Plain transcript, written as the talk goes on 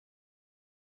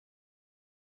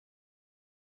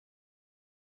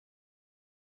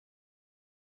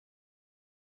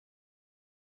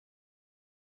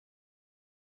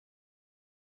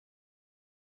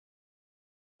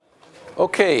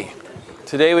Okay,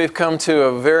 today we've come to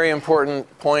a very important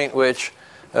point which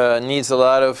needs a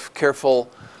lot of careful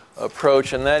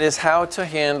approach, and that is how to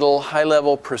handle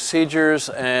high-level procedures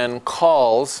and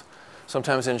calls.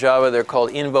 Sometimes in Java they're called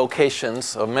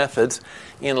invocations of methods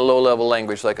in a low-level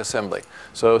language like assembly.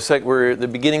 So we're at the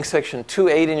beginning section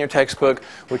 2.8 in your textbook,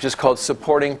 which is called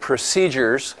supporting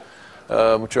procedures,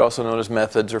 which are also known as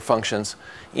methods or functions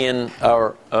in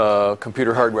our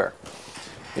computer hardware.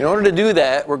 In order to do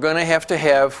that, we're going to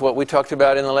have what we talked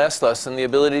about in the last lesson, the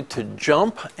ability to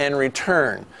jump and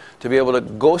return, to be able to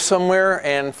go somewhere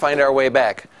and find our way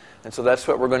back. And so that's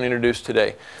what we're going to introduce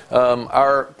today.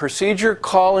 Our procedure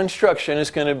call instruction is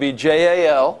going to be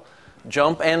JAL,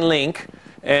 jump and link,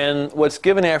 and what's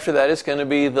given after that is going to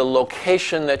be the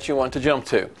location that you want to jump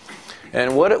to.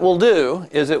 And what it will do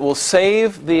is it will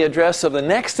save the address of the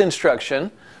next instruction,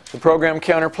 the program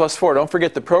counter plus 4. Don't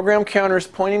forget the program counter is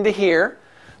pointing to here.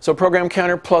 So program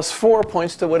counter plus 4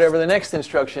 points to whatever the next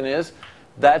instruction is.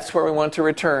 That's where we want to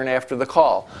return after the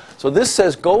call. So this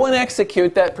says go and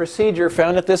execute that procedure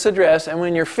found at this address, and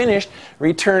when you're finished,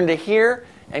 return to here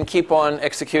and keep on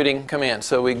executing commands.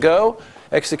 So we go,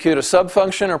 execute a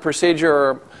subfunction or procedure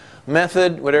or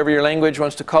method, whatever your language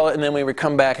wants to call it, and then we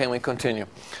come back and we continue.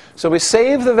 So we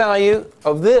save the value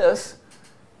of this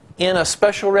in a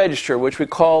special register, which we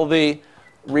call the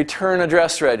return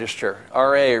address register,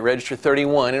 RA, register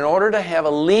 31, in order to have a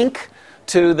link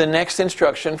to the next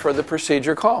instruction for the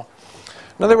procedure call.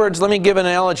 In other words, let me give an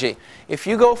analogy. If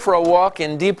you go for a walk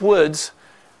in deep woods,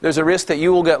 there's a risk that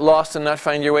you will get lost and not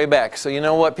find your way back. So you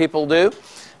know what people do?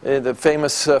 The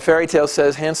famous fairy tale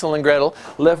says Hansel and Gretel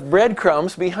left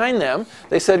breadcrumbs behind them.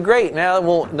 They said, great,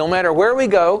 now no matter where we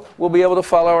go, we'll be able to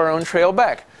follow our own trail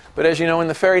back. But as you know, in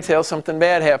the fairy tale, something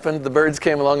bad happened. The birds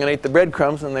came along and ate the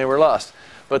breadcrumbs and they were lost.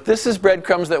 But this is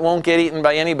breadcrumbs that won't get eaten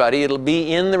by anybody. It'll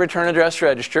be in the return address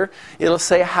register. It'll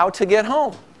say how to get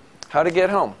home. How to get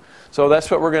home. So that's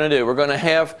what we're going to do. We're going to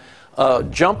have a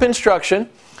jump instruction,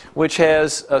 which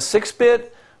has a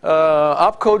 6-bit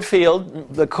opcode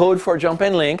field, the code for jump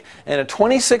and link, and a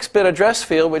 26-bit address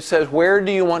field, which says where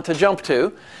do you want to jump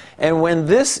to. And when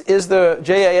this is the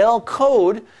JAL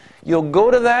code, you'll go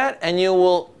to that and you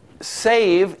will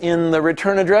save in the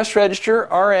return address register,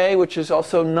 RA, which is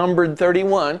also numbered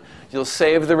 31, you'll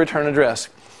save the return address.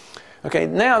 Okay,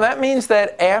 now that means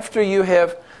that after you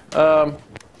have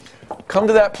come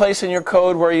to that place in your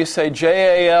code where you say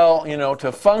JAL,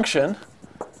 to function,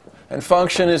 and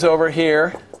function is over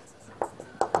here,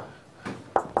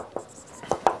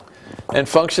 and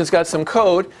function's got some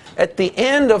code, at the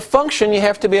end of function you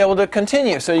have to be able to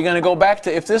continue. So you're going to go back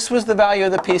to, if this was the value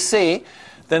of the PC,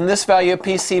 then this value of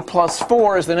PC plus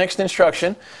 4 is the next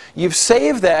instruction. You've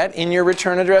saved that in your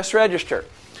return address register.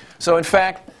 So in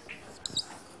fact,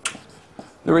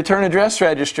 the return address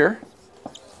register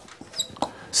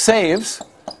saves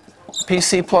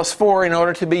PC plus 4 in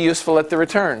order to be useful at the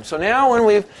return. So now when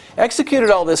we've executed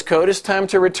all this code, it's time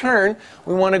to return.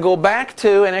 We want to go back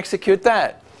to and execute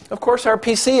that. Of course, our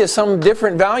PC is some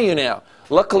different value now.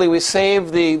 Luckily, we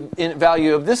saved the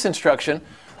value of this instruction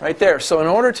right there. So in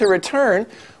order to return,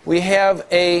 we have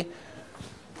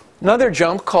another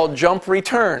jump called jump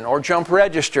return or jump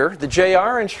register. The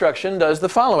JR instruction does the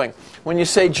following. When you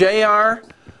say JR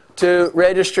to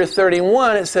register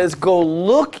 31, it says go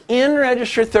look in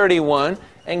register 31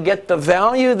 and get the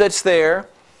value that's there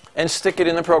and stick it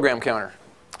in the program counter.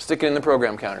 Stick it in the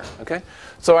program counter. Okay?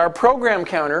 So our program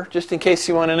counter, just in case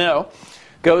you want to know,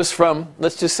 goes from,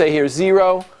 let's just say here,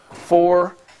 0,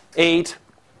 4, 8.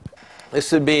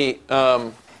 This would be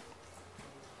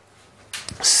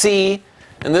C,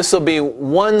 and this will be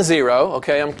 1, 0.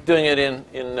 Okay, I'm doing it in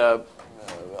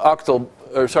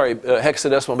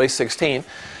hexadecimal base 16.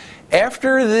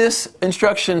 After this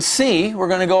instruction C, we're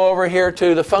going to go over here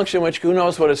to the function, which who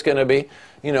knows what it's going to be.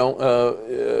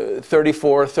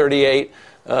 34, 38,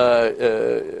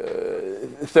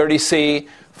 30C,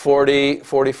 40,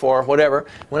 44, whatever.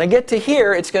 When I get to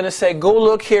here, it's going to say, go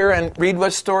look here and read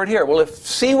what's stored here. Well, if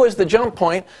C was the jump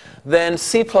point, then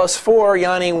C plus 4,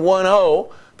 yani 10,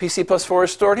 PC plus 4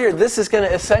 is stored here. This is going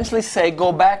to essentially say,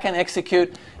 go back and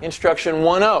execute instruction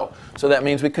 10. So that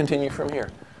means we continue from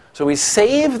here. So we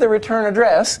save the return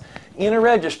address in a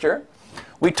register.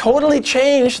 We totally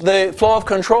change the flow of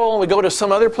control. We go to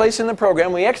some other place in the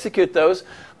program. We execute those.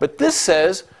 But this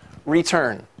says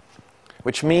return,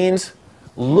 which means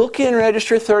look in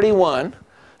register 31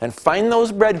 and find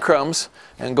those breadcrumbs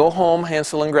and go home,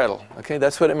 Hansel and Gretel. Okay,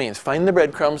 that's what it means. Find the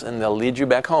breadcrumbs and they'll lead you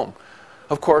back home.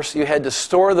 Of course, you had to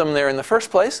store them there in the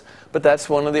first place, but that's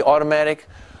one of the automatic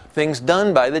things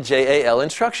done by the JAL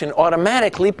instruction.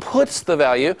 Automatically puts the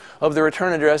value of the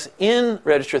return address in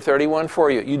register 31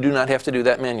 for you. You do not have to do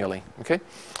that manually. Okay?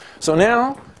 So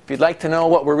now, if you'd like to know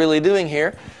what we're really doing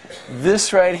here,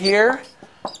 this right here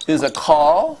is a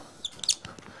call,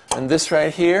 and this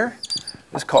right here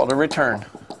is called a return.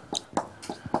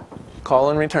 Call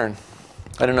and return.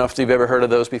 I don't know if you've ever heard of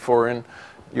those before in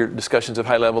your discussions of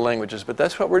high-level languages, but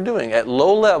that's what we're doing. At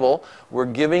low level, we're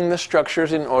giving the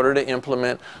structures in order to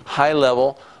implement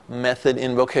high-level method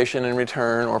invocation and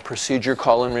return, or procedure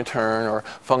call and return, or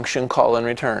function call and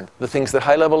return. The things that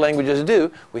high-level languages do,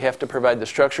 we have to provide the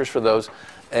structures for those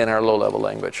in our low-level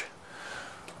language.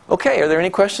 Okay, are there any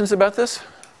questions about this?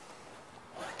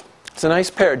 It's a nice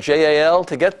pair, JAL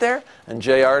to get there and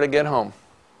JR to get home.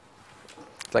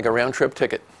 It's like a round-trip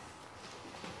ticket.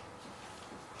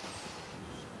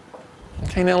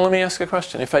 Okay, now let me ask a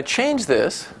question. If I change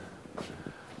this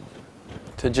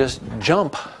to just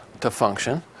jump to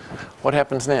function, what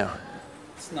happens now?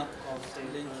 It's not called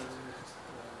sailing.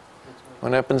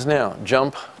 What happens now?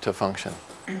 Jump to function.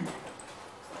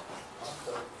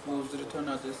 Moves the return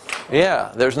address.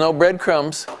 Yeah, there's no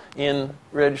breadcrumbs in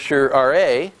register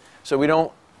RA, so we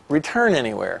don't return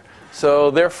anywhere.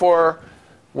 So therefore,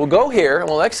 we'll go here and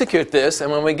we'll execute this,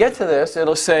 and when we get to this,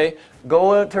 it'll say,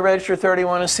 go out to register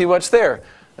 31 and see what's there.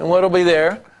 And what'll be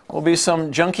there will be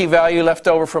some junky value left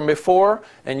over from before,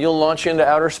 and you'll launch into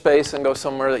outer space and go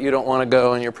somewhere that you don't want to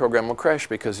go, and your program will crash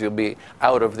because you'll be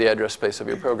out of the address space of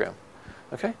your program.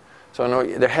 Okay? So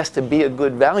there has to be a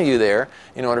good value there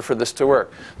in order for this to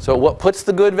work. So what puts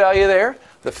the good value there?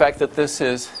 The fact that this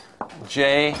is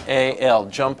JAL,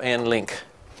 jump and link.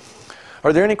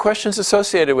 Are there any questions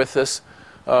associated with this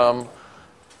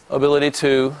ability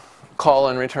to call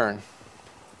and return?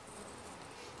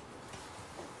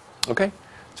 Okay,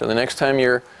 so the next time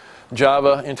your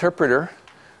Java interpreter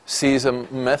sees a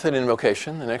method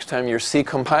invocation, the next time your C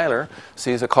compiler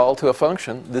sees a call to a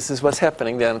function, this is what's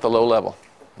happening down at the low level,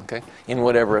 okay, in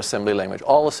whatever assembly language.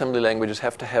 All assembly languages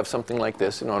have to have something like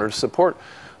this in order to support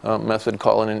method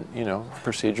call and,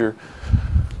 procedure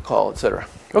call, etc.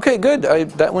 Okay, good.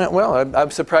 That went well.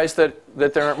 I'm surprised that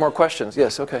there aren't more questions.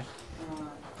 Yes, okay.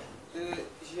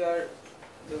 Here,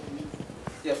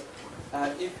 yes.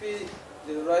 If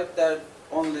we write that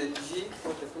only G,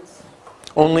 what happens?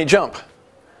 Only jump.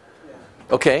 Yeah.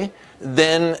 Okay.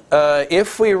 Then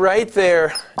if we write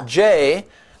there J,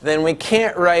 then we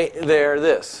can't write there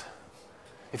this.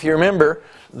 If you remember,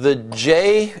 the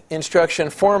J instruction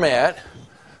format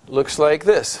looks like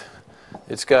this.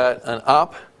 It's got an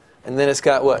op, and then it's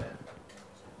got what?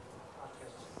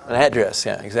 An address.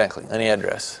 Yeah, exactly. An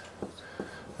address.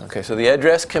 Okay, so the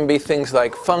address can be things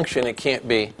like function. It can't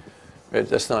be.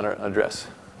 That's not an address.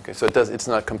 Okay, so it's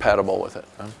not compatible with it.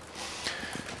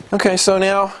 Okay, so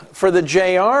now for the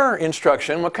JR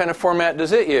instruction, what kind of format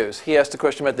does it use? He asked a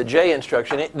question about the J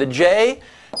instruction. The J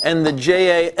and the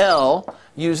JAL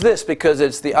use this because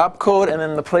it's the opcode and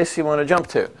then the place you want to jump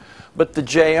to. But the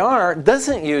JR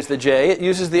doesn't use the J. It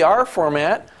uses the R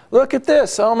format. Look at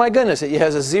this. Oh my goodness. It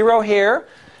has a 0 here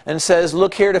and says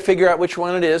look here to figure out which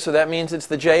one it is. So that means it's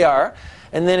the JR.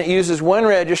 And then it uses one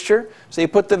register. So you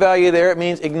put the value there. It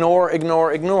means ignore,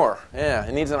 ignore, ignore. Yeah,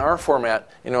 it needs an R format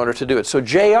in order to do it. So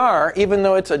JR, even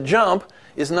though it's a jump,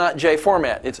 is not J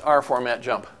format. It's R format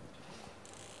jump.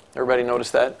 Everybody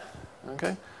notice that?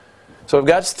 Okay. So we've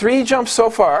got 3 jumps so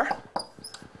far.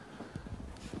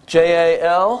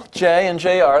 JAL, J, and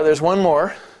JR. There's one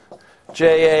more.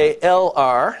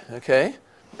 JALR. Okay.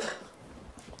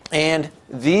 And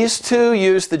these 2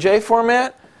 use the J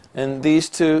format, and these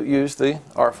 2 use the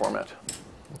R format.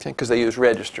 Okay, because they use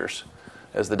registers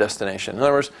as the destination. In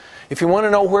other words, if you want to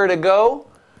know where to go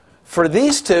for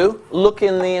these 2, look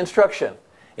in the instruction.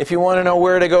 If you want to know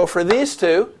where to go for these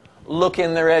 2, look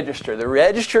in the register. The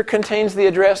register contains the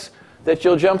address that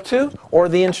you'll jump to, or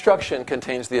the instruction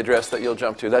contains the address that you'll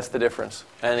jump to. That's the difference.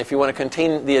 And if you want to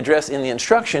contain the address in the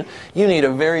instruction, you need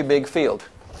a very big field.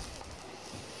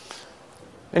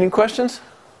 Any questions?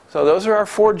 So those are our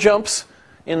 4 jumps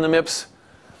in the MIPS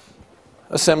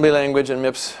assembly language and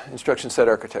MIPS instruction set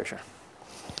architecture.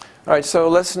 All right, so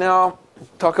let's now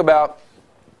talk about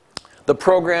the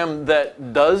program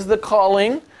that does the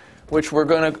calling, which we're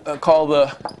going to call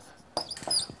the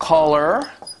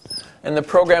caller, and the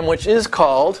program which is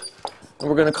called, and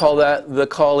we're going to call that the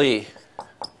callee.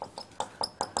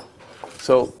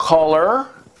 So caller,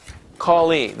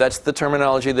 callee. That's the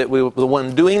terminology that the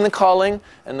one doing the calling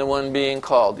and the one being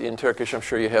called. In Turkish, I'm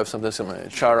sure you have something similar.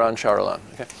 Çağıran, çağrılan.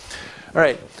 Okay. All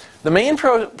right. The main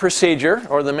procedure,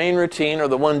 or the main routine, or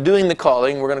the one doing the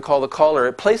calling, we're going to call the caller.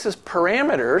 It places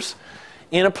parameters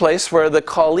in a place where the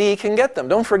callee can get them.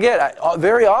 Don't forget,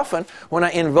 very often when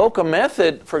I invoke a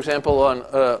method, for example, on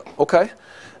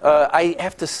I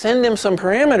have to send him some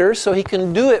parameters so he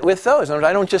can do it with those.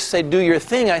 I don't just say do your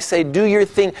thing, I say do your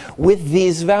thing with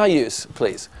these values,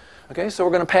 please. Okay, so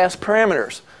we're going to pass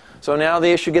parameters. So now the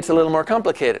issue gets a little more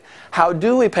complicated. How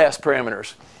do we pass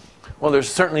parameters? Well, there's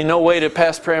certainly no way to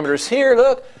pass parameters here.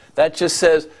 Look, that just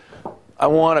says I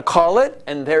want to call it,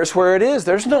 and there's where it is.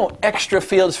 There's no extra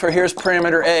fields for here's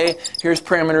parameter A, here's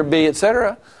parameter B,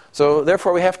 etc. So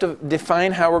therefore, we have to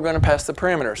define how we're going to pass the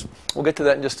parameters. We'll get to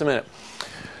that in just a minute.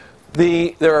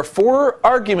 There are 4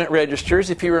 argument registers,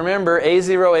 if you remember,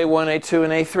 A0, A1, A2,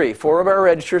 and A3. 4 of our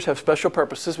registers have special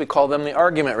purposes. We call them the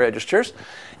argument registers.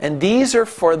 And these are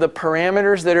for the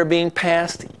parameters that are being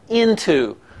passed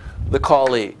into the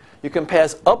callee. You can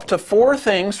pass up to 4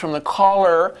 things from the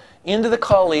caller into the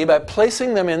callee by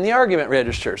placing them in the argument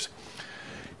registers.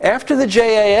 After the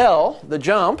JAL, the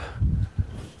jump,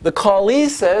 the callee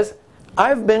says,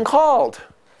 I've been called.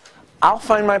 I'll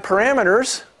find my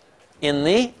parameters in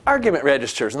the argument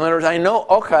registers. In other words, I know,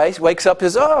 okay, wakes up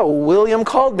as, oh, William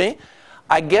called me.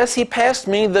 I guess he passed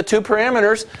me the 2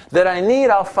 parameters that I need.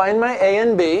 I'll find my A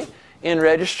and B in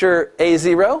register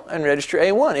A0 and register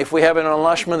A1. If we have an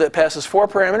enlargement that passes 4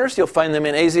 parameters, you'll find them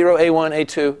in A0, A1,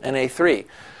 A2, and A3.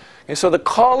 Okay, so the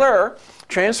caller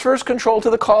transfers control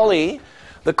to the callee.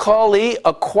 The callee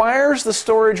acquires the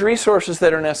storage resources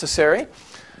that are necessary,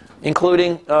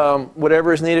 including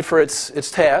whatever is needed for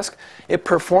its task. It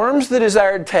performs the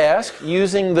desired task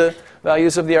using the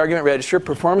values of the argument register,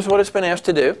 performs what it's been asked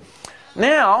to do.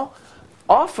 Now,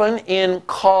 often in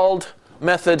called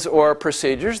methods or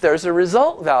procedures, there's a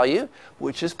result value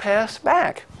which is passed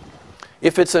back.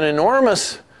 If it's an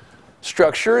enormous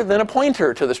structure, then a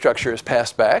pointer to the structure is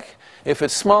passed back. If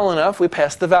it's small enough, we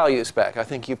pass the values back. I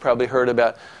think you've probably heard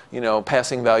about,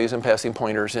 passing values and passing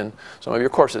pointers in some of your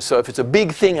courses. So if it's a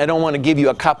big thing, I don't want to give you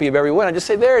a copy of every one. I just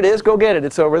say, there it is, go get it,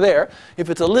 it's over there. If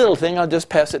it's a little thing, I'll just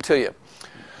pass it to you.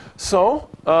 So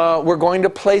we're going to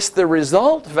place the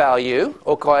result value,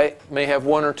 okay, I may have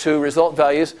 1 or 2 result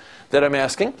values that I'm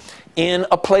asking, in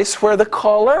a place where the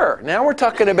caller. Now we're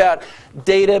talking about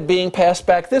data being passed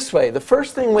back this way. The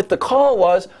first thing with the call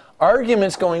was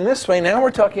arguments going this way. Now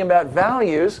we're talking about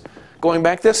values going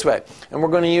back this way. And we're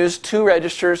going to use 2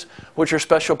 registers which are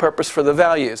special purpose for the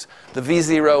values, the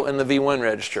V0 and the V1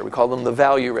 register. We call them the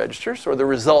value registers or the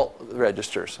result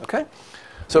registers. Okay?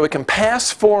 So we can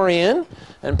pass 4 in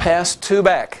and pass 2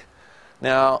 back.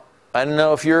 Now, I don't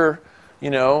know if you're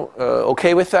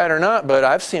okay with that or not, but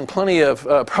I've seen plenty of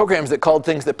programs that called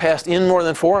things that passed in more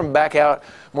than 4 and back out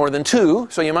more than 2.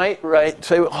 So you might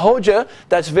say, Hoja,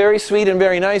 that's very sweet and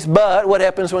very nice, but what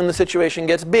happens when the situation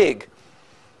gets big?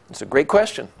 It's a great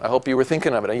question. I hope you were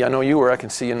thinking of it. I know you were. I can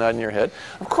see you nodding your head.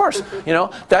 Of course,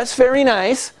 that's very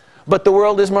nice, but the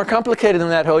world is more complicated than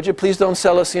that, Hoja. Please don't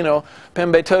sell us,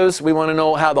 pembetos. We want to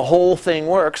know how the whole thing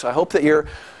works. I hope that you're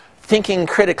thinking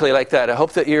critically like that. I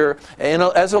hope that you're,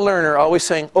 as a learner, always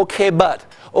saying, okay, but,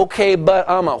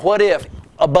 Amma, what if?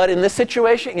 But in this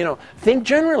situation, think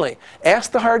generally.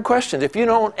 Ask the hard questions. If you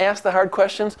don't ask the hard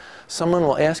questions, someone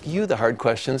will ask you the hard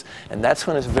questions, and that's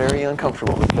when it's very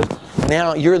uncomfortable, because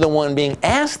now you're the one being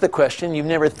asked the question. You've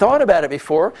never thought about it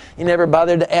before. You never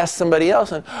bothered to ask somebody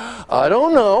else, and I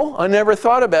don't know, I never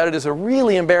thought about it is a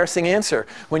really embarrassing answer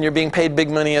when you're being paid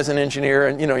big money as an engineer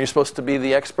and you're supposed to be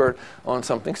the expert on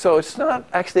something. So it's not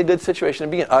actually a good situation to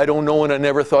be in. I don't know and I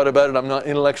never thought about it. I'm not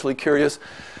intellectually curious.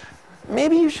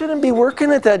 Maybe you shouldn't be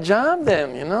working at that job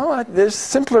then, There's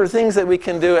simpler things that we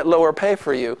can do at lower pay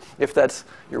for you, if that's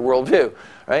your worldview,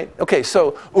 right? Okay,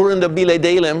 so, urunda bile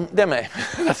delim deme.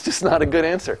 That's just not a good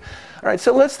answer. All right,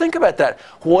 so let's think about that.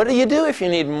 What do you do if you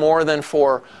need more than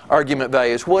 4 argument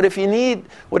values? What do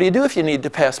you do if you need to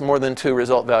pass more than 2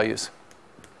 result values?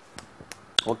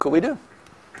 What could we do?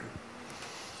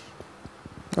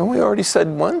 Well, we already said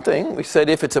one thing. We said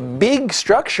if it's a big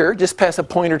structure, just pass a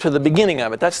pointer to the beginning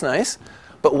of it. That's nice.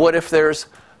 But what if there's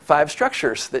 5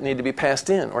 structures that need to be passed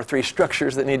in, or 3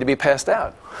 structures that need to be passed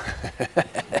out?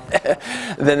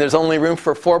 Then there's only room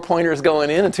for 4 pointers going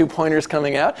in and 2 pointers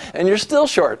coming out, and you're still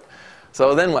short.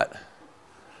 So then what?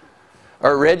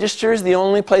 Are registers the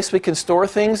only place we can store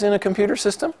things in a computer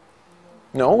system?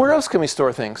 No. Where else can we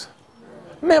store things?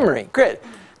 Memory. Great.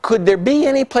 Could there be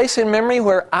any place in memory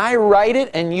where I write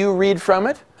it and you read from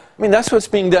it? I mean, that's what's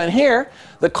being done here.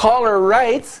 The caller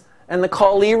writes and the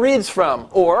callee reads from.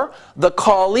 Or the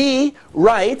callee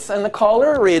writes and the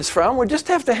caller reads from. We just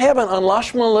have to have an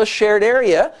unlashmaless shared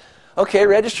area. Okay,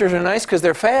 registers are nice because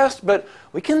they're fast, but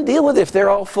we can deal with it. If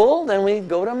they're all full, then we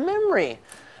go to memory.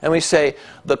 And we say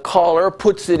the caller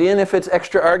puts it in if it's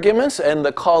extra arguments, and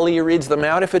the callee reads them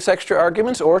out if it's extra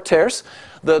arguments, or tierce.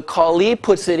 The callee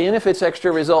puts it in if it's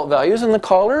extra result values, and the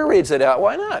caller reads it out.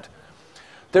 Why not?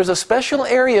 There's a special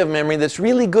area of memory that's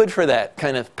really good for that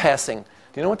kind of passing.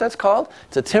 Do you know what that's called?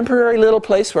 It's a temporary little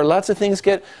place where lots of things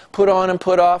get put on and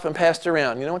put off and passed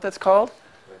around. You know what that's called?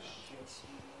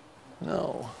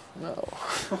 No, no.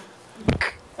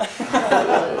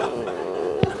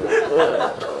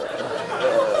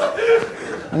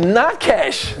 Not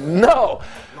cache, no.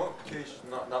 Not cache,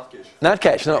 not cache. Not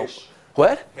cache, no. Hash.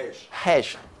 What? Hash.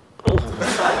 Hash.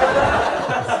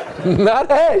 Not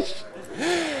hash.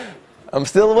 I'm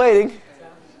still waiting.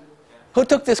 Who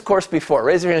took this course before?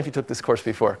 Raise your hand if you took this course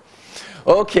before.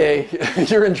 Okay,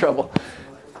 you're in trouble.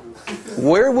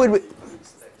 Where would we...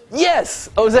 Yes!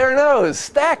 Oh, there knows.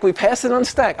 Stack. We pass it on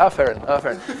stack.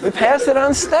 We pass it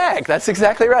on stack. That's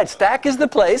exactly right. Stack is the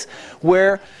place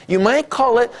where you might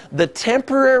call it the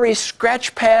temporary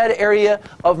scratch pad area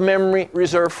of memory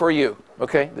reserved for you.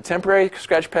 Okay? The temporary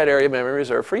scratch pad area of memory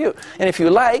reserved for you. And if you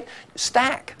like,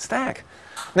 stack. Stack.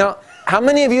 Now, how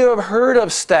many of you have heard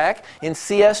of stack in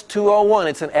CS-224?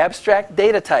 It's an abstract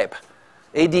data type.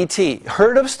 ADT.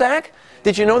 Heard of stack?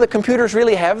 Did you know that computers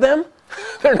really have them?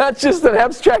 They're not just an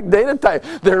abstract data type.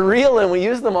 They're real, and we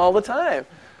use them all the time.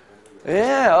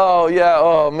 Yeah.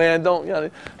 Oh, man. Don't. You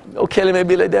know, okay,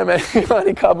 maybe let them.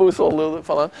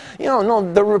 You know,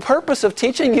 no. The purpose of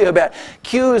teaching you about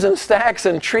queues and stacks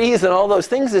and trees and all those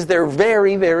things is they're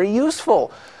very, very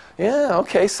useful. Yeah.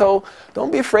 Okay. So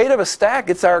don't be afraid of a stack.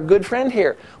 It's our good friend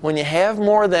here. When you have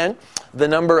more than the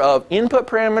number of input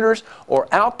parameters or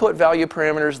output value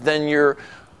parameters, then your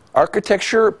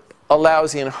architecture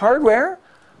allows in hardware,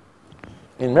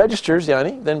 in registers,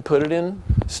 Yanni, then put it in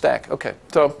stack. Okay,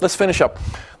 so let's finish up.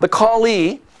 The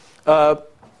callee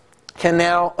can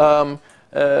now,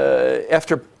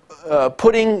 after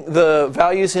putting the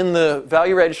values in the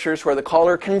value registers where the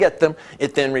caller can get them,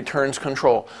 it then returns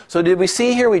control. So did we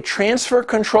see here we transfer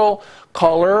control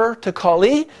caller to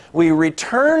callee? We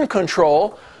return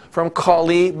control from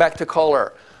callee back to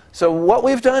caller. So what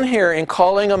we've done here in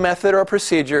calling a method or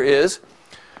procedure is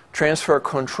transfer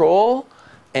control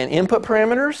and input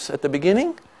parameters at the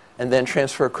beginning, and then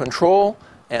transfer control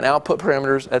and output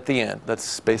parameters at the end.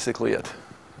 That's basically it.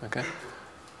 Okay?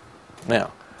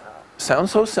 Now,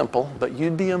 sounds so simple, but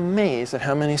you'd be amazed at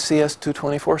how many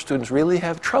CS-224 students really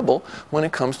have trouble when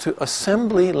it comes to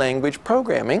assembly language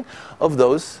programming of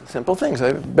those simple things.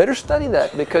 I better study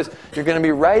that, because you're going to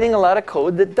be writing a lot of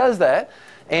code that does that,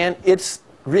 and it's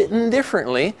written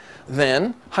differently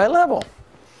than high level.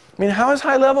 I mean, how is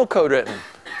high-level code written?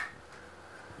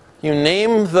 You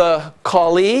name the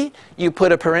callee, you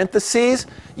put a parentheses,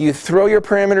 you throw your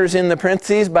parameters in the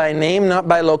parentheses by name, not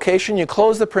by location, you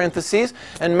close the parentheses,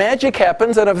 and magic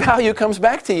happens and a value comes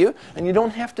back to you, and you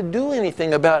don't have to do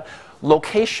anything about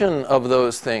location of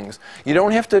those things. You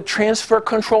don't have to transfer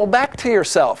control back to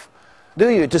yourself, do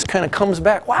you? It just kind of comes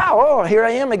back. Wow, oh, here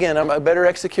I am again. I better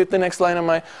execute the next line of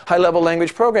my high-level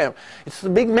language program. It's the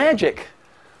big magic.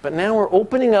 But now we're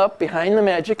opening up behind the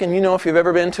magic, and you know, if you've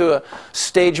ever been to a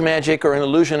stage magic or an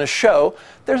illusionist show,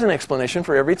 there's an explanation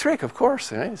for every trick, of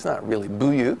course. Right? It's not really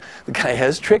boo-you. The guy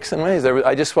has tricks and ways.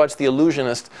 I just watched the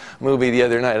Illusionist movie the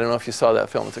other night. I don't know if you saw that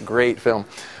film. It's a great film.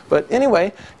 But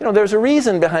anyway, you know, there's a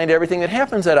reason behind everything that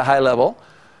happens at a high level.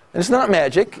 And it's not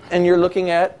magic, and you're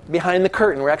looking at behind the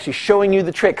curtain. We're actually showing you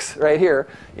the tricks right here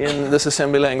in this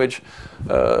assembly language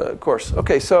course.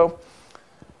 Okay, so...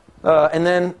 and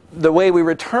then the way we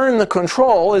return the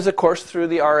control is, of course, through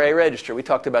the RA register. We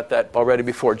talked about that already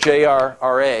before.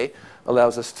 JR-RA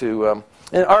allows us to...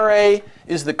 and RA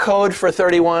is the code for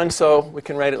 31, so we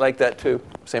can write it like that, too.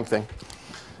 Same thing.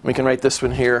 We can write this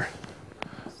one here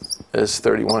as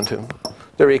 31, too.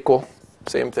 They're equal.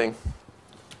 Same thing.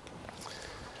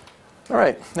 All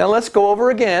right. Now let's go over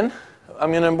again.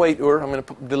 I'm going to wait, or I'm going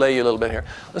to delay you a little bit here.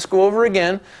 Let's go over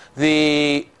again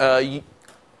the...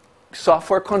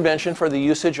 software convention for the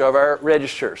usage of our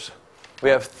registers. We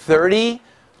have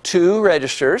 32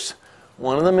 registers.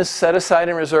 One of them is set aside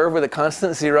and reserved with a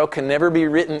constant 0, can never be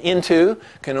written into,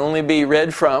 can only be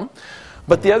read from.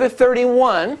 But the other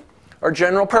 31 are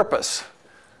general purpose.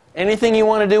 Anything you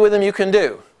want to do with them, you can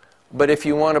do. But if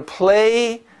you want to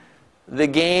play the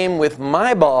game with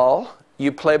my ball,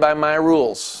 you play by my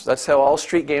rules. That's how all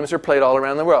street games are played all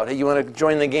around the world. Hey, you want to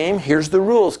join the game? Here's the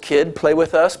rules, kid. Play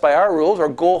with us by our rules, or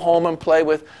go home and play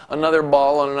with another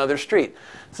ball on another street.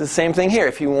 It's the same thing here.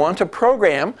 If you want to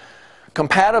program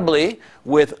compatibly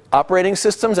with operating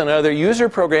systems and other user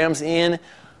programs in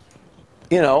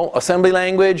you know, assembly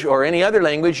language or any other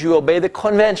language, you obey the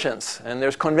conventions. And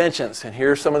there's conventions. And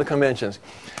here's some of the conventions.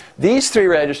 These three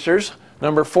registers,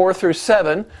 number 4 through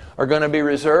 7, are going to be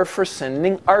reserved for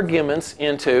sending arguments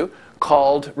into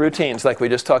called routines, like we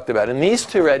just talked about. And these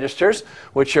two registers,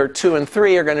 which are 2 and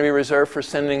 3, are going to be reserved for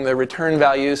sending the return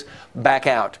values back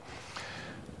out.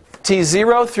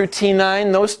 T0 through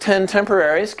T9, those 10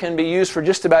 temporaries can be used for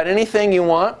just about anything you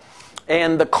want.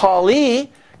 And the callee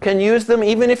can use them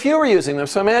even if you were using them.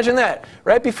 So imagine that.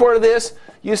 Right before this,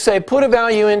 you say, put a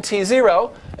value in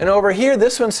T0. And over here,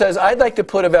 this one says, I'd like to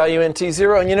put a value in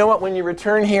T0. And you know what? When you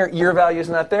return here, your value is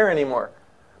not there anymore,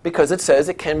 because it says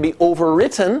it can be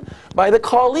overwritten by the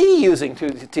callee using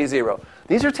T0.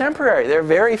 These are temporary. They're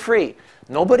very free.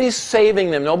 Nobody's saving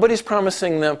them. Nobody's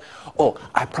promising them, oh,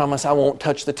 I promise I won't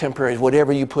touch the temporaries.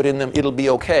 Whatever you put in them, it'll be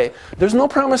OK. There's no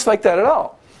promise like that at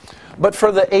all. But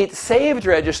for the 8 saved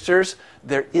registers,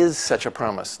 there is such a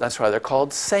promise. That's why they're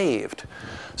called saved.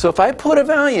 So if I put a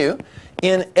value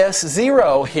in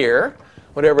S0 here,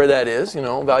 whatever that is, you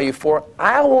know, value 4,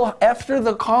 I will, after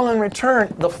the call and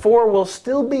return, the 4 will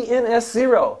still be in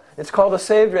S0. It's called a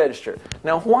saved register.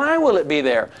 Now, why will it be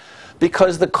there?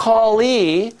 Because the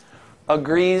callee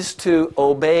agrees to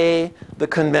obey the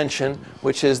convention,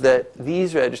 which is that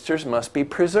these registers must be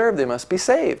preserved. They must be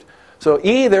saved. So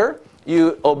either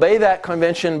you obey that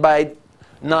convention by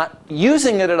not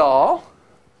using it at all,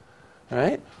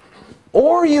 right?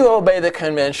 Or you obey the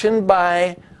convention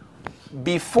by,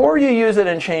 before you use it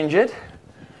and change it,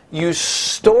 you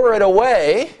store it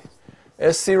away.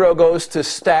 S0 goes to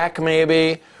stack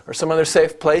maybe, or some other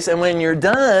safe place. And when you're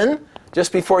done,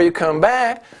 just before you come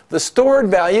back, the stored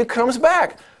value comes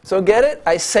back. So get it?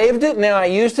 I saved it, now I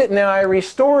used it, now I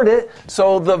restored it.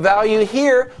 So the value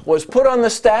here was put on the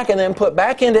stack and then put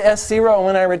back into S0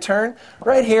 when I return.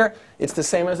 Right here, it's the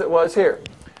same as it was here.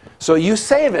 So you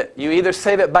save it. You either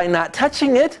save it by not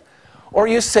touching it, or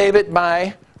you save it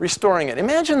by restoring it.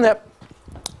 Imagine that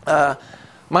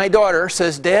my daughter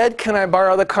says, Dad, can I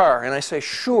borrow the car? And I say,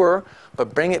 sure,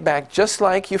 but bring it back just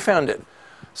like you found it.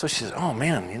 So she says, oh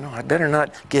man, you know, I better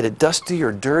not get it dusty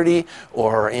or dirty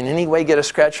or in any way get a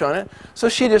scratch on it. So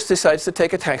she just decides to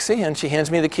take a taxi, and she hands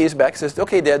me the keys back and says,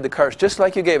 okay, Dad, the car's just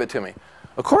like you gave it to me.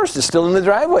 Of course, it's still in the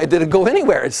driveway. It didn't go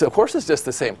anywhere. Of course, it's just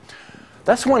the same.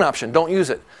 That's one option. Don't use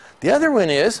it. The other one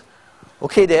is,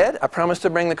 okay, Dad, I promise to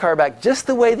bring the car back just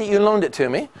the way that you loaned it to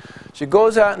me. She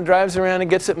goes out and drives around and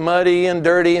gets it muddy and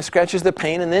dirty and scratches the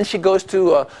paint. And then she goes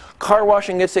to a car wash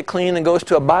and gets it clean, and goes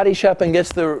to a body shop and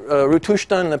gets the retouche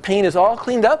done, and the paint is all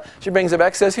cleaned up. She brings it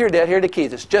back, says, here, Dad, here are the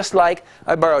keys. It's just like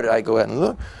I borrowed it. I go ahead and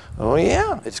look. Oh,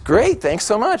 yeah, it's great. Thanks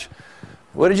so much.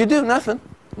 What did you do? Nothing.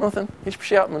 Nothing.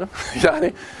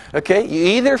 Okay, you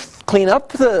either clean up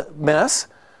the mess,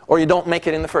 or you don't make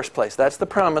it in the first place. That's the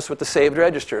promise with the saved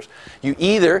registers. You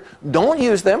either don't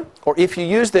use them, or if you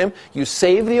use them, you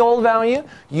save the old value,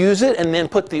 use it, and then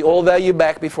put the old value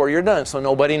back before you're done, so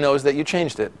nobody knows that you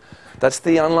changed it. That's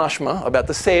the enlashma about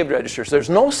the saved registers. There's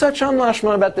no such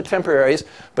enlashma about the temporaries,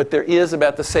 but there is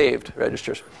about the saved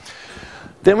registers.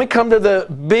 Then we come to the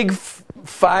big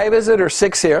 5, is it, or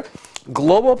 6 here.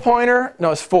 Global pointer,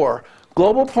 no, it's 4.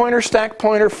 Global pointer, stack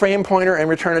pointer, frame pointer, and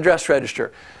return address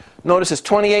register. Notice it's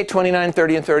 28, 29,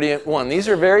 30, and 31. These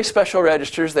are very special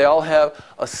registers. They all have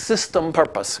a system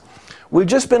purpose. We've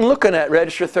just been looking at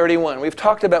register 31. We've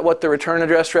talked about what the return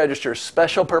address register's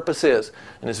special purpose is.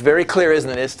 And it's very clear, isn't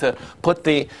it? It's to put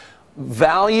the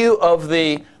value of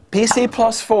the PC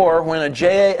plus 4 when a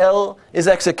JAL is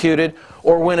executed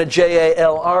or when a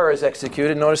JALR is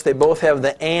executed. Notice they both have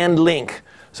the AND link.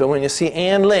 So when you see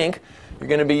AND link, you're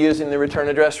going to be using the return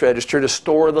address register to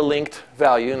store the linked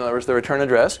value, in other words, the return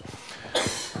address.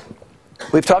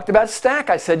 We've talked about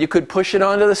stack. I said you could push it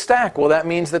onto the stack. Well, that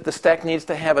means that the stack needs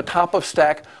to have a top of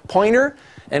stack pointer.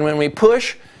 And when we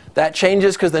push, that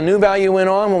changes because the new value went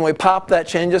on. When we pop, that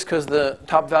changes because the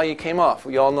top value came off.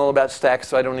 We all know about stacks,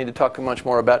 so I don't need to talk much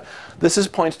more about it. This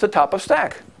points to top of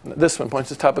stack. This one points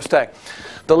to top of stack.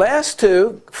 The last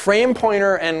two, frame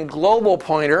pointer and global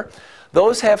pointer,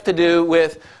 those have to do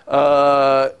with,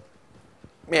 how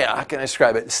can I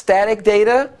describe it? Static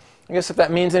data. I guess if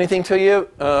that means anything to you.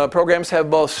 Programs have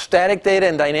both static data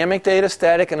and dynamic data.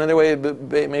 Static, another way,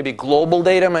 maybe global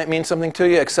data might mean something to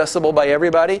you, accessible by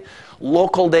everybody.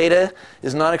 Local data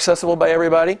is not accessible by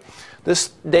everybody.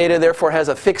 This data, therefore, has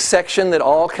a fixed section that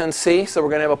all can see. So we're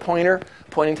going to have a pointer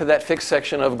pointing to that fixed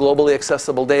section of globally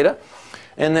accessible data.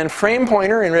 And then frame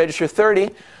pointer in register 30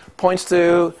 points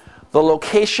to the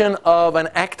location of an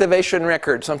activation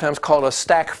record, sometimes called a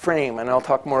stack frame, and I'll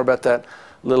talk more about that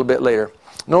a little bit later.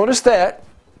 Notice that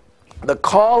the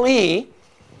callee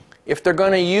if they're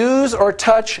going to use or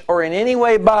touch or in any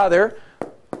way bother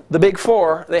the big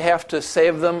four, they have to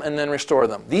save them and then restore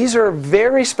them. These are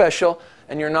very special,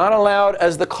 and you're not allowed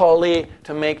as the callee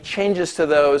to make changes to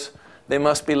those. They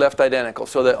must be left identical,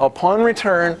 so that upon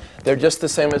return, they're just the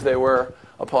same as they were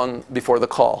before the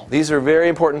call. These are very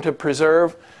important to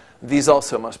preserve. These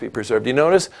also must be preserved. You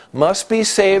notice, must be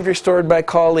saved, restored by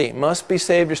callee. Must be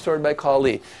saved, restored by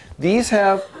callee. These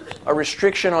have a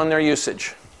restriction on their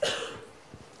usage.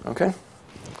 Okay?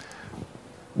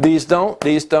 These don't,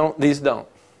 these don't, these don't.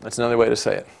 That's another way to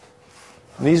say it.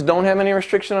 These don't have any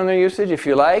restriction on their usage. If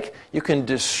you like, you can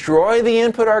destroy the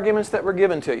input arguments that were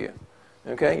given to you.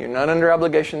 Okay? You're not under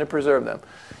obligation to preserve them.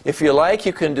 If you like,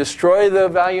 you can destroy the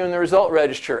value in the result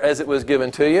register as it was given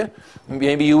to you.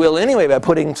 Maybe you will anyway by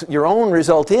putting your own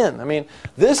result in. I mean,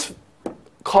 this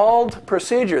called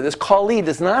procedure, this callee,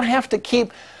 does not have to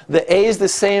keep the A's the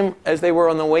same as they were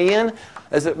on the way in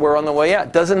as it were on the way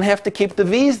out. Doesn't have to keep the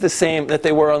V's the same that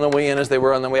they were on the way in as they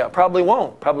were on the way out. Probably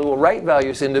won't. Probably will write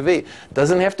values into V.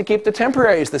 Doesn't have to keep the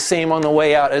temporaries the same on the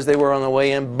way out as they were on the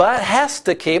way in, but has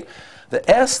to keep the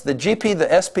S, the GP, the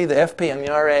SP, the FP, and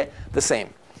the RA the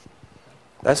same.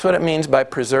 That's what it means by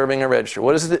preserving a register.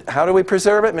 What is it? How do we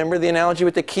preserve it? Remember the analogy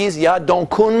with the keys? Ya don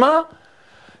kunma,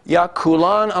 ya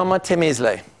kulan ama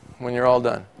temizle. When you're all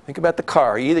done. Think about the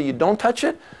car. Either you don't touch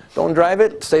it, don't drive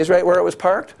it, stays right where it was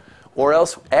parked, or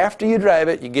else after you drive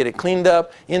it, you get it cleaned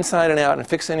up inside and out and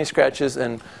fix any scratches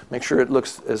and make sure it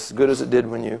looks as good as it did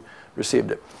when you received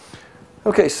it.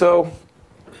 Okay, so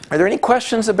are there any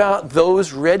questions about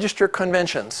those register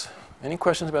conventions? Any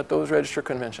questions about those register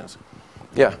conventions?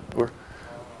 Yeah.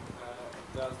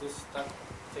 Does this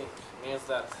thing means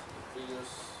that we use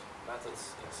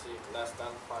methods in C less than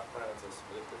 5 parameters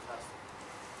a little bit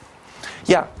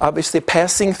faster? Yeah, obviously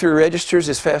passing through registers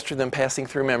is faster than passing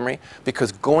through memory,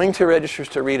 because going to registers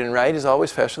to read and write is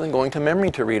always faster than going to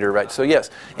memory to read or write. So yes,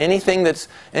 anything that's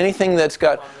got 100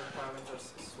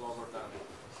 parameters is slower than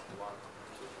 1,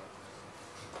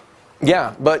 2.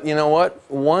 yeah, but you know what?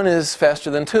 1 is faster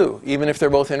than 2, even if they're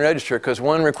both in register, because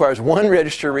 1 requires 1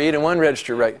 register read and 1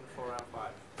 register write. 4 and 5.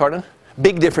 Pardon?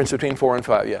 Big difference between 4 and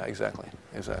 5. Yeah, exactly.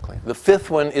 Exactly. The 5th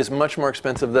one is much more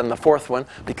expensive than the 4th one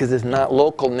because it's not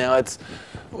local. Now it's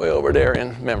way over there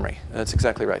in memory. That's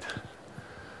exactly right.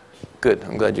 Good.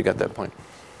 I'm glad you got that point.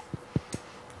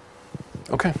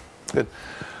 Okay, good.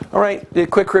 All right, a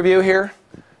quick review here.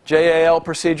 JAL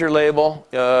procedure label.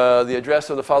 The address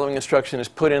of the following instruction is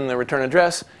put in the return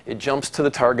address. It jumps to the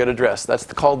target address. That's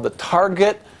called the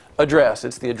target address.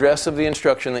 It's the address of the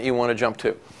instruction that you want to jump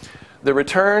to. The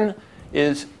return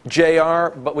is JR,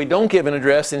 but we don't give an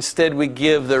address. Instead, we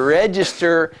give the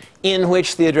register in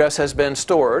which the address has been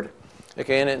stored.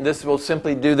 Okay, and this will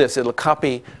simply do this. It'll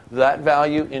copy that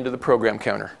value into the program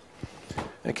counter.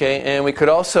 Okay, and we could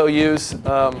also use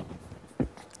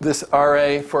this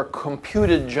RA for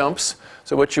computed jumps.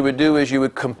 So what you would do is you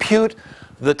would compute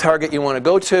the target you want to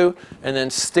go to, and then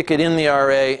stick it in the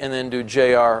RA, and then do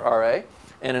JR RA.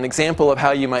 And an example of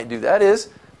how you might do that is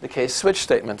the case switch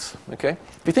statements. Okay?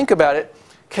 If you think about it,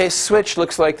 case switch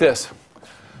looks like this.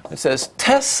 It says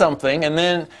test something, and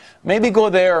then maybe go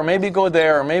there, or maybe go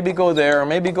there, or maybe go there, or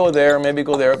maybe go there, or maybe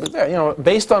go there. But you know,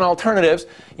 based on alternatives,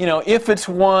 you know, if it's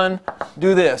 1,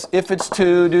 do this. If it's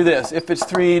 2, do this. If it's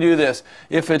 3, do this.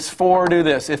 If it's 4, do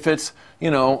this. If it's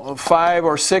 5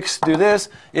 or 6, do this.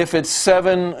 If it's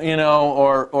 7,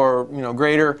 or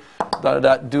greater,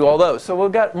 do all those. So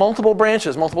we've got multiple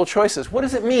branches, multiple choices. What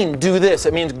does it mean, do this?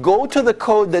 It means go to the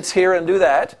code that's here and do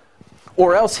that.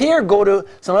 Or else here, go to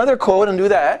some other code and do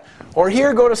that. Or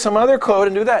here, go to some other code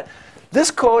and do that.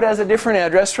 This code has a different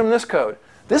address from this code.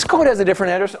 This code has a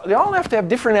different address. They all have to have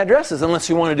different addresses unless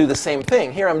you want to do the same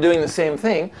thing. Here, I'm doing the same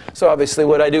thing. So obviously,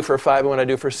 what I do for 5 and what I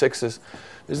do for 6 is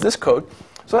this code.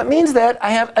 So that means that I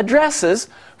have addresses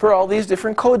for all these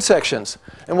different code sections.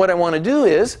 And what I want to do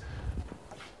is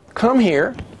come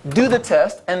here, do the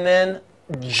test, and then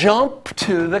jump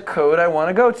to the code I want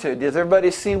to go to. Does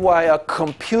everybody see why a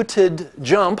computed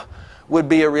jump would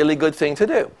be a really good thing to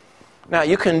do? Now,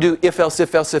 you can do if else,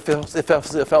 if else, if else, if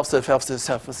else, if else, if else, if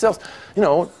else, if else,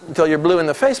 until you're blue in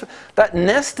the face. But that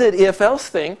nested if else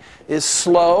thing is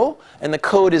slow, and the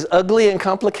code is ugly and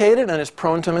complicated, and is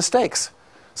prone to mistakes.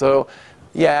 So,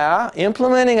 yeah,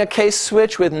 implementing a case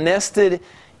switch with nested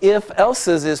if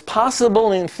else's is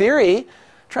possible in theory.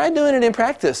 Try doing it in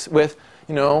practice with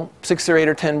 6 or 8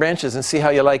 or 10 branches and see how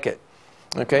you like it.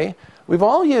 Okay? We've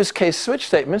all used case switch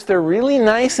statements. They're really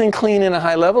nice and clean in a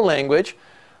high-level language.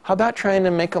 How about trying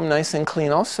to make them nice and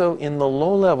clean also in the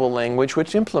low-level language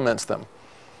which implements them?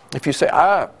 If you say,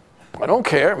 I don't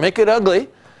care, make it ugly,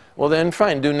 well then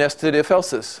fine, do nested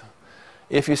if-else's.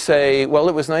 If you say, well,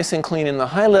 it was nice and clean in the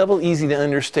high level, easy to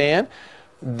understand,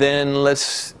 then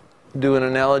let's do an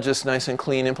analogous, nice and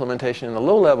clean implementation in the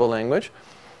low level language,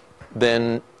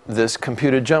 then this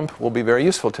computed jump will be very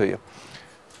useful to you.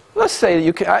 Let's say that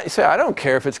you say, I don't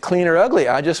care if it's clean or ugly,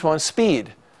 I just want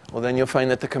speed. Well, then you'll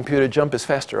find that the computed jump is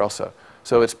faster also.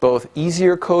 So it's both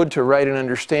easier code to write and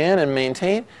understand and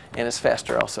maintain, and it's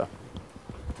faster also.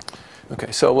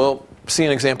 Okay, so we'll see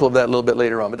an example of that a little bit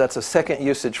later on, but that's a second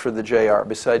usage for the JR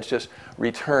besides just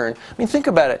return. I mean, think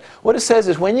about it. What it says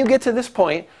is when you get to this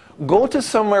point, go to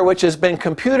somewhere which has been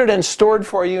computed and stored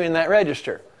for you in that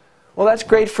register. Well, that's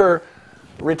great for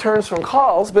returns from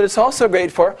calls, but it's also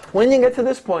great for when you get to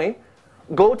this point,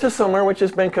 go to somewhere which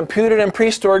has been computed and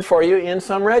pre-stored for you in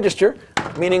some register,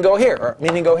 meaning go here, or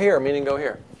meaning go here, or meaning go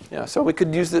here. Yeah, so we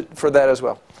could use it for that as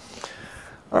well.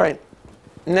 All right,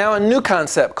 now a new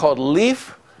concept called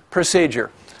leaf procedure.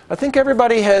 I think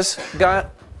everybody has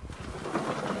got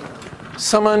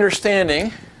some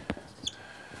understanding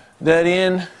that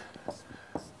in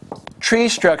tree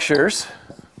structures,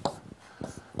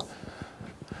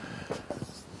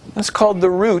 that's called the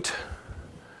root,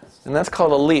 and that's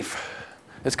called a leaf.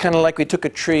 It's kind of like we took a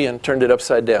tree and turned it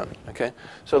upside down. Okay?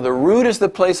 So the root is the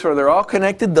place where they're all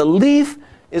connected. The leaf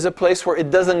is a place where it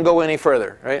doesn't go any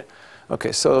further. Right?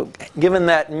 Okay, so given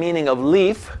that meaning of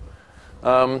leaf,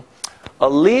 a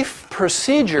leaf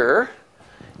procedure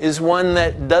is one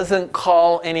that doesn't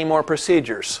call any more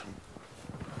procedures.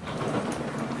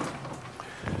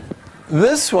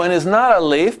 This one is not a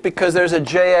leaf because there's a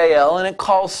JAL and it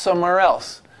calls somewhere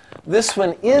else. This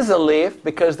one is a leaf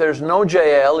because there's no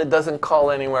JAL, it doesn't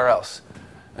call anywhere else.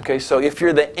 Okay, so if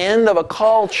you're the end of a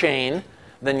call chain,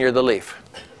 then you're the leaf.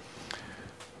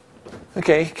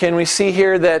 Okay, can we see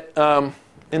here that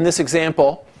in this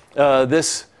example,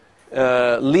 this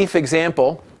leaf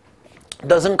example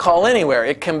doesn't call anywhere.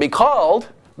 It can be called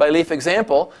by leaf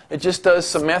example, it just does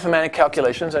some mathematical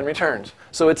calculations and returns.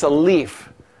 So it's a leaf.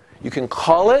 You can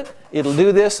call it, it'll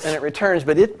do this, and it returns,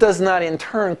 but it does not in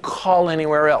turn call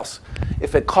anywhere else.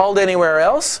 If it called anywhere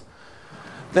else,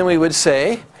 then we would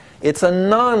say it's a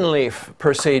non-leaf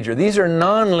procedure. These are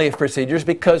non-leaf procedures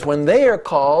because when they are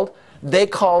called, they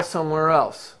call somewhere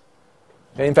else.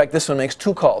 Okay, in fact, this one makes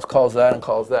two calls, calls that and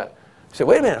calls that. You say,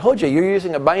 wait a minute, Hoja, you're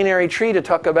using a binary tree to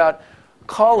talk about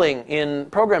calling in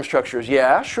program structures.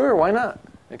 Yeah, sure, why not?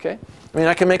 Okay? I mean,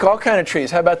 I can make all kinds of trees.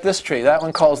 How about this tree? That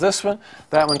one calls this one,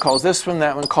 that one calls this one,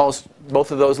 that one calls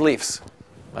both of those leaves.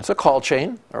 That's a call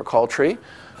chain or a call tree.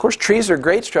 Of course, trees are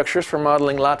great structures for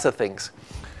modeling lots of things.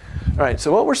 All right,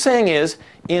 so what we're saying is,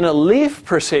 in a leaf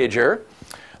procedure,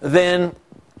 then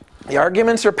the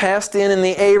arguments are passed in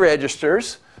the A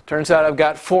registers. Turns out I've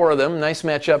got 4 of them. Nice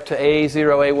match up to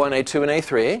A0, A1, A2, and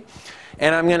A3.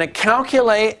 And I'm going to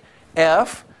calculate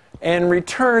F and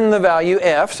return the value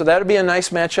F. So that would be a nice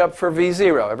matchup for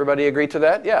V0. Everybody agree to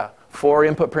that? Yeah. 4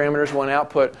 input parameters, 1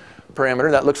 output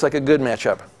parameter. That looks like a good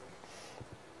matchup.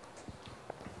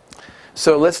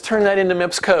 So let's turn that into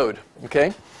MIPS code.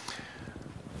 Okay.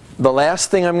 The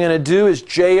last thing I'm going to do is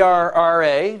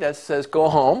JRRA. That says go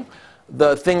home.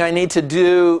 The thing I need to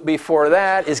do before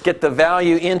that is get the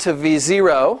value into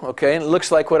V0. Okay. And it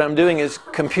looks like what I'm doing is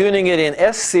computing it in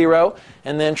S0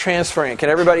 and then transferring it. Can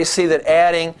everybody see that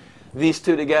adding these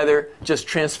two together just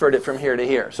transferred it from here to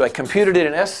here? So I computed it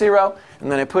in S0,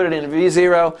 and then I put it in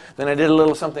V0, then I did a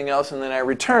little something else, and then I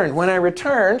returned. When I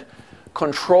returned,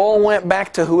 control went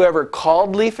back to whoever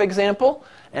called leaf example,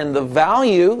 and the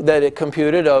value that it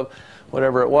computed of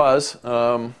whatever it was,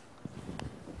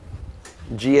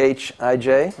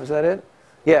 GHIJ, was that it?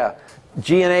 Yeah.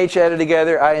 G and H added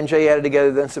together, I and J added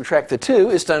together, then subtract the 2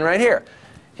 is done right here.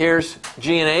 Here's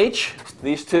G and H,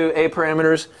 these two A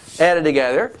parameters added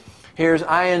together. Here's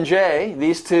I and J,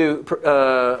 these two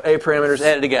A parameters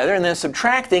added together, and then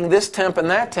subtracting this temp and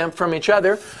that temp from each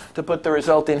other to put the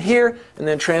result in here, and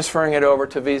then transferring it over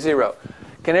to V0.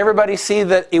 Can everybody see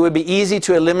that it would be easy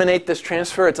to eliminate this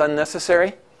transfer? It's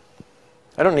unnecessary.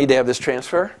 I don't need to have this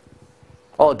transfer.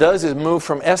 All it does is move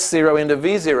from S0 into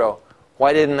V0.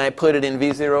 Why didn't I put it in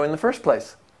V0 in the first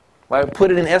place? Why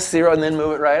put it in S0 and then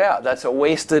move it right out? That's a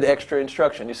wasted extra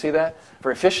instruction. You see that?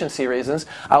 For efficiency reasons,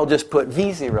 I'll just put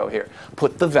V0 here.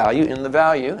 Put the value in the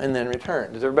value and then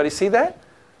return. Does everybody see that?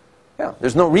 Yeah.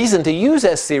 There's no reason to use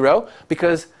S0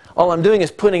 because all I'm doing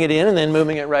is putting it in and then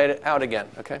moving it right out again.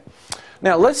 Okay.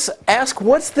 Now let's ask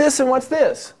what's this and what's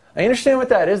this? I understand what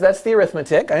that is. That's the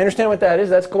arithmetic. I understand what that is.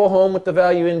 That's go home with the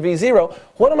value in V0.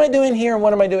 What am I doing here and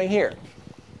what am I doing here?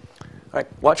 All right.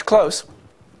 Watch close.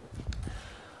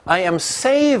 I am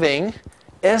saving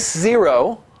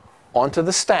S0 onto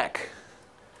the stack.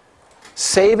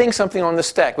 saving something on the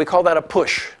stack. We call that a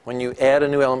push when you add a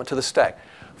new element to the stack.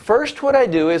 First, what I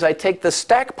do is I take the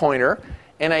stack pointer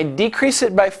and I decrease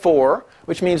it by 4,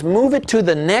 which means move it to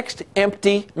the next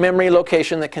empty memory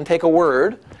location that can take a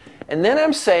word. And then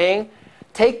I'm saying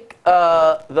take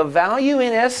the value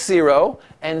in S0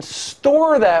 and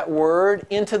store that word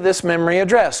into this memory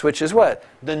address, which is what?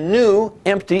 The new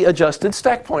empty adjusted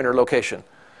stack pointer location.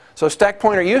 So stack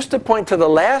pointer used to point to the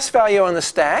last value on the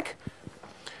stack.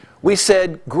 We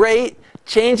said, great,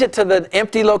 change it to the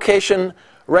empty location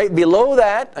right below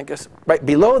that, I guess right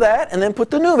below that, and then put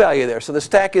the new value there. So the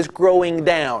stack is growing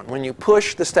down. When you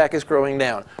push, the stack is growing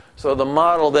down. So the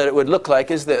model that it would look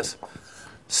like is this.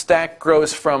 Stack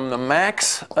grows from the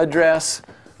max address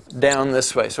down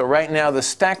this way. So right now the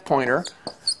stack pointer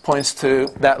points to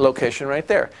that location right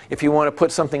there. If you want to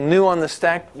put something new on the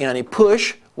stack, you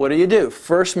push, what do?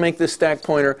 First make the stack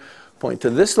pointer point to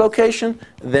this location,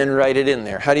 then write it in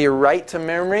there. How do you write to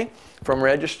memory from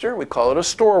register? We call it a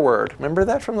store word. Remember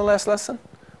that from the last lesson?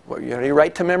 How do you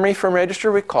write to memory from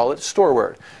register? We call it store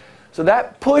word. So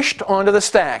that pushed onto the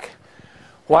stack.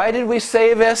 Why did we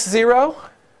save S0?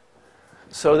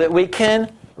 So that we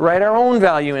can write our own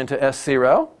value into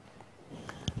S0.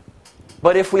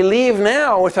 But if we leave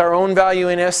now with our own value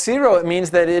in S0, it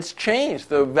means that it's changed.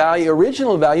 The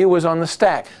original value was on the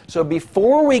stack. So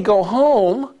before we go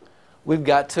home, we've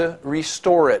got to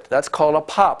restore it. That's called a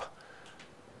pop.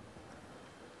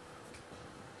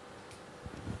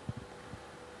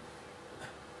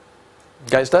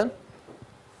 Guys done?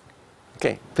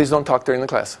 Okay, please don't talk during the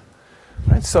class.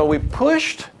 All right, so we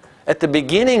pushed at the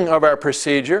beginning of our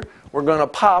procedure. We're going to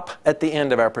pop at the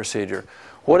end of our procedure.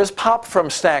 What does pop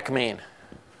from stack mean?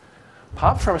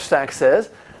 Pop from stack says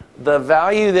the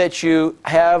value that you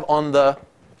have on the,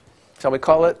 shall we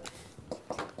call it,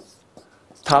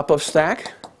 top of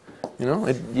stack. You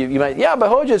might, yeah, but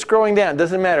Hoja, it's growing down. It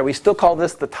doesn't matter. We still call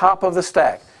this the top of the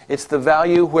stack. It's the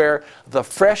value where the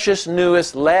freshest,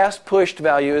 newest, last pushed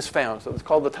value is found. So it's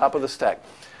called the top of the stack.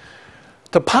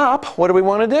 To pop, what do we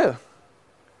want to do?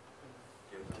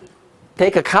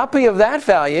 Take a copy of that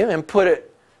value and put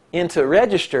it into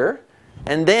register,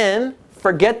 and then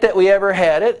forget that we ever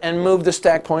had it and move the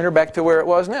stack pointer back to where it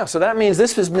was now. So that means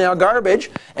this is now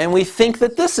garbage, and we think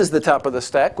that this is the top of the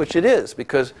stack, which it is,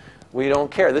 because we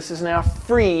don't care. This is now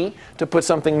free to put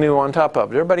something new on top of.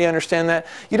 Does everybody understand that?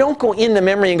 You don't go into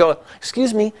memory and go,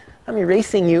 excuse me, I'm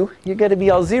erasing you. You've got to be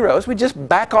all zeros. We just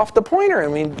back off the pointer,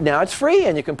 and now it's free,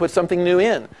 and you can put something new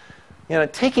in.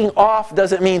 Taking off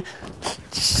doesn't mean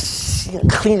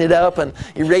clean it up and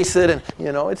erase it, and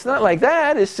it's not like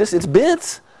that. It's just, it's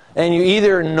bits. And you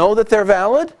either know that they're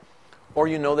valid or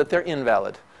you know that they're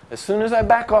invalid. As soon as I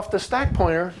back off the stack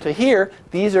pointer to here,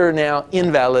 these are now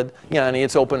invalid.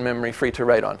 It's open memory, free to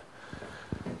write on.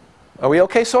 Are we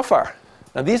okay so far?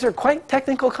 Now these are quite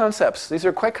technical concepts. These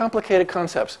are quite complicated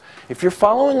concepts. If you're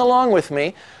following along with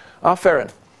me, Farron,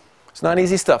 it's not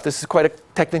easy stuff. This is quite a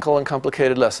technical and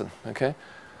complicated lesson. Okay?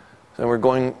 So we're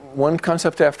going one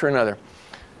concept after another.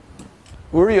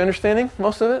 Were you understanding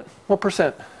most of it? What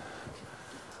percent?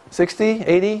 60,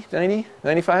 80, 90,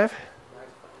 95?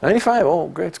 95, oh,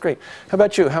 great, it's great. How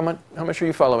about you? How much are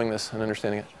you following this and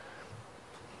understanding it?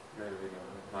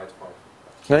 95.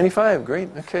 95, great,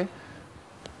 okay.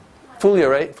 Fulia,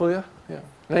 right? Fulia? Yeah.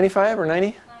 95 or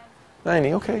 90?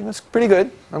 90, okay, that's pretty good.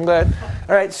 I'm glad.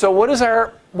 All right, so what does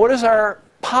our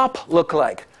pop look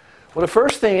like? Well, the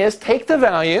first thing is take the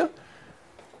value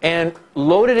and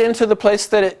load it into the place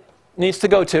that it needs to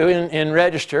go to in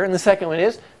register. And the second one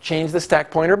is change the stack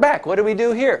pointer back. What do we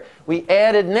do here? We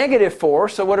added -4,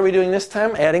 so what are we doing this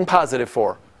time? Adding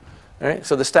 +4. All right,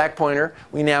 so the stack pointer,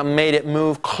 we now made it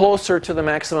move closer to the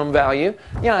maximum value.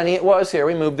 Yani, it was here.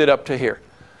 We moved it up to here.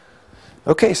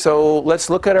 Okay, so let's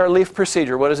look at our leaf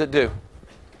procedure. What does it do?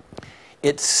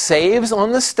 It saves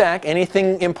on the stack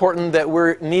anything important that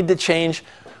we need to change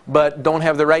but don't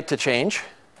have the right to change.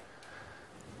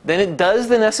 Then it does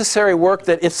the necessary work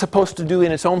that it's supposed to do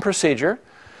in its own procedure.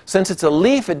 Since it's a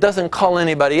leaf, it doesn't call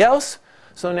anybody else.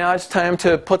 So now it's time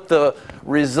to put the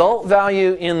result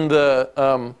value in the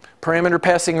parameter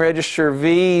passing register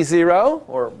V0,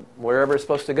 or wherever it's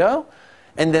supposed to go.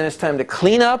 And then it's time to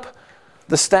clean up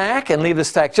the stack and leave the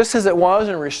stack just as it was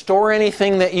and restore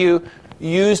anything that you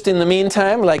used in the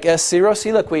meantime, like S0.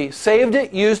 See, look, we saved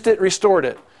it, used it, restored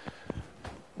it.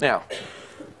 Now,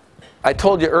 I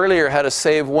told you earlier how to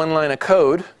save one line of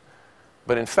code,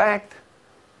 but in fact,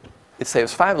 it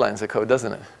saves 5 lines of code,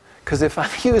 doesn't it? Because if I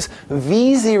use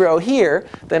V0 here,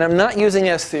 then I'm not using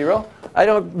S0. I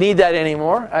don't need that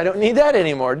anymore. I don't need that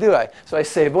anymore, do I? So I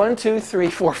save 1, 2, 3,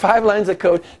 4, 5 lines of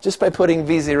code just by putting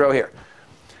V0 here.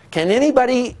 Can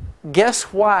anybody guess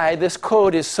why this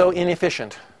code is so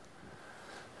inefficient?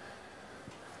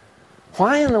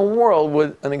 Why in the world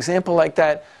would an example like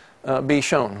that be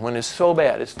shown when it's so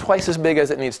bad? It's twice as big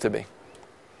as it needs to be.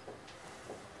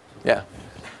 Yeah.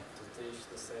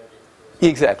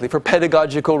 Exactly, for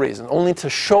pedagogical reasons. Only to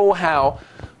show how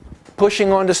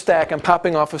pushing onto stack and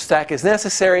popping off of stack is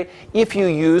necessary if you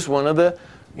use one of the,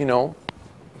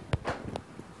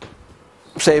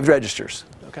 saved registers.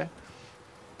 Okay?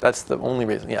 That's the only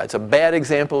reason. Yeah, it's a bad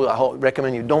example. I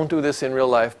recommend you don't do this in real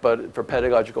life, but for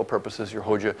pedagogical purposes, your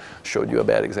Hoja showed you a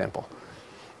bad example.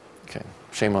 Okay,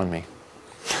 shame on me.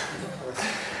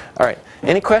 All right,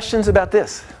 any questions about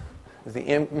this? The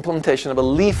implementation of a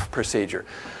leaf procedure.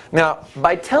 Now,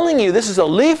 by telling you this is a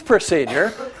leaf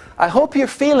procedure, I hope you're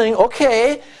feeling,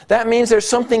 okay, that means there's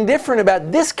something different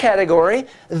about this category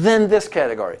than this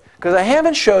category. Because I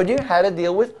haven't showed you how to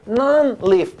deal with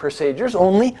non-leaf procedures,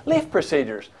 only leaf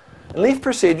procedures. And leaf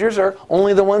procedures are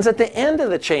only the ones at the end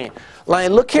of the chain. Like,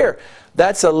 look here.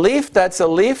 That's a leaf, that's a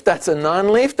leaf, that's a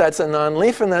non-leaf, that's a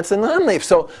non-leaf, and that's a non-leaf.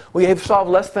 So we have solved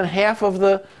less than half of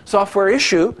the software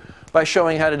issue by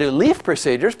showing how to do leaf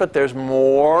procedures, but there's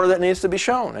more that needs to be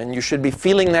shown. And you should be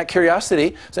feeling that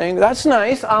curiosity, saying, that's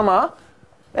nice, Amma.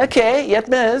 Okay,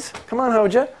 yetmez. Come on,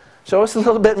 Hoja. Show us a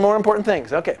little bit more important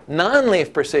things. Okay,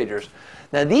 non-leaf procedures.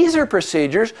 Now, these are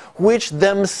procedures which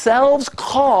themselves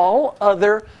call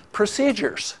other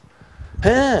procedures.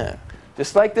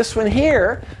 Just like this one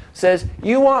here says,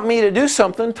 you want me to do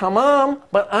something, tamam,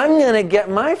 but I'm going to get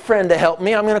my friend to help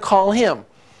me. I'm going to call him.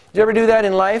 Did you ever do that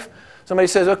in life? Somebody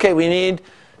says, okay, we need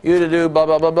you to do blah,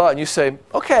 blah, blah, blah. And you say,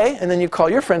 okay. And then you call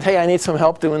your friend, hey, I need some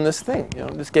help doing this thing.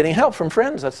 Just getting help from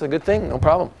friends. That's a good thing. No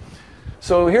problem.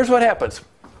 So here's what happens.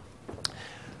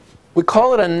 We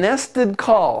call it a nested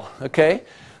call. Okay?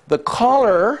 The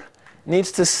caller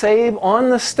needs to save on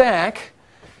the stack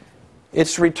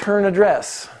its return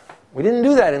address. We didn't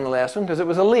do that in the last one because it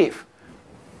was a leaf.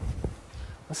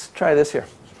 Let's try this here.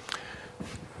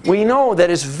 We know that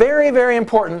it's very, very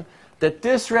important that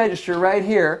this register right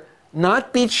here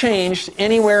not be changed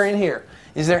anywhere in here.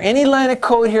 Is there any line of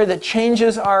code here that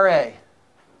changes RA?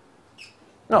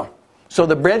 No. So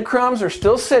the breadcrumbs are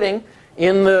still sitting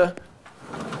in the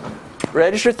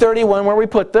register 31 where we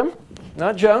put them.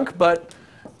 Not junk, but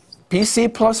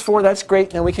PC plus 4, that's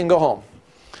great. Now we can go home.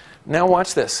 Now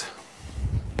watch this.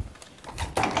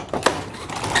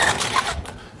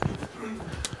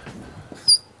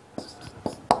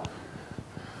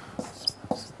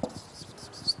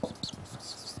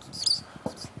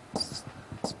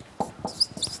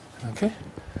 Okay.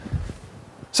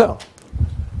 So,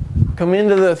 come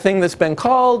into the thing that's been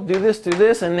called, do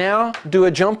this, and now do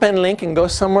a jump and link and go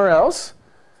somewhere else.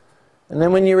 And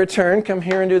then when you return, come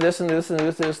here and do this and this and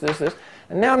this.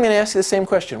 And now I'm going to ask you the same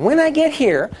question. When I get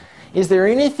here, is there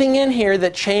anything in here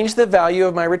that changed the value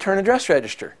of my return address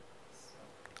register?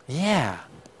 Yeah,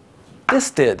 this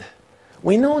did.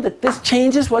 We know that this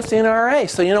changes what's in RA.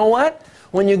 So you know what?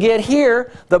 When you get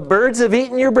here, the birds have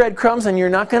eaten your breadcrumbs and you're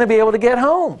not going to be able to get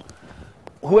home.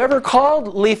 Whoever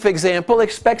called leaf example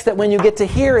expects that when you get to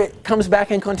here, it comes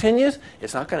back and continues.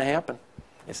 It's not going to happen.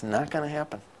 It's not going to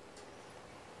happen.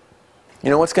 You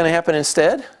know what's going to happen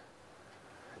instead?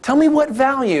 Tell me what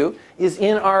value is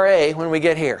in RA when we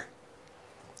get here.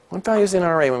 What value is in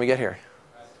RA when we get here?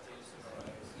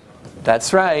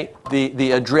 That's right.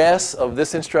 The address of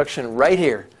this instruction right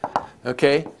here.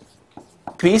 Okay?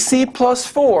 PC plus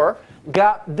 4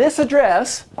 got this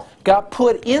address, got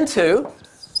put into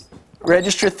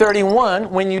register 31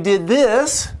 when you did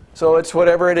this. So it's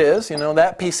whatever it is,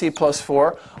 that PC plus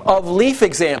 4 of leaf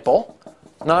example.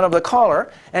 Not of the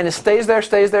caller, and it stays there,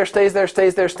 stays there, stays there,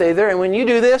 stays there, stays there. And when you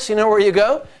do this, you know where you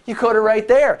go? You go to right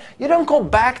there. You don't go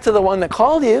back to the one that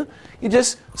called you. You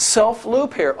just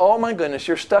self-loop here. Oh my goodness,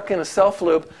 you're stuck in a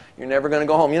self-loop. You're never going to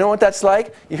go home. You know what that's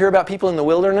like? You hear about people in the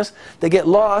wilderness. They get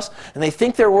lost, and they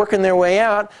think they're working their way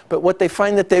out, but what they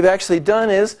find that they've actually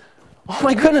done is, oh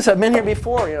my goodness, I've been here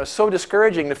before. It's so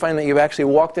discouraging to find that you've actually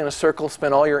walked in a circle,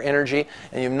 spent all your energy,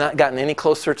 and you've not gotten any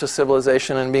closer to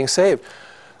civilization and being saved.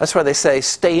 That's why they say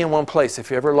stay in one place. If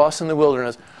you're ever lost in the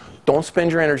wilderness, don't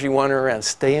spend your energy wandering around.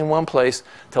 Stay in one place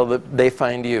till they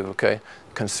find you, okay?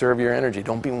 Conserve your energy.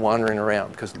 Don't be wandering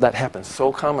around because that happens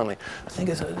so commonly. I think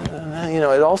it's,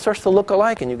 it all starts to look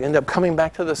alike and you end up coming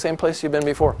back to the same place you've been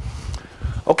before.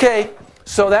 Okay,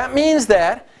 so that means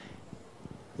that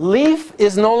leaf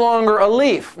is no longer a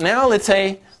leaf. Now it's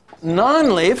a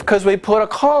non-leaf because we put a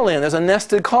call in. There's a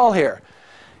nested call here.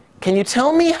 Can you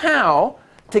tell me how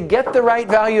to get the right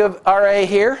value of RA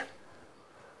here?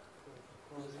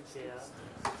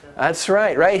 That's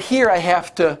right. Right here I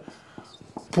have to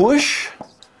push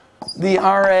the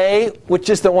RA, which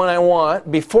is the one I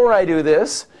want, before I do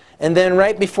this. And then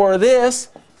right before this,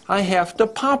 I have to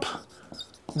pop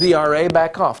the RA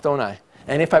back off, don't I?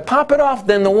 And if I pop it off,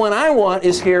 then the one I want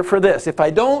is here for this. If I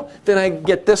don't, then I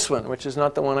get this one, which is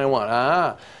not the one I want.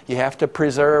 Ah, you have to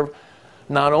preserve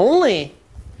not only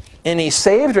any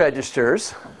saved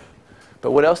registers,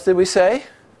 but what else did we say?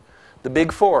 The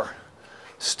big four.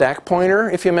 Stack pointer,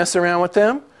 if you mess around with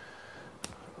them.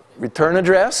 Return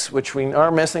address, which we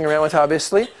are messing around with,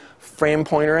 obviously. Frame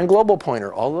pointer and global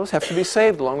pointer. All those have to be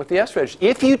saved along with the S register.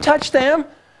 If you touch them,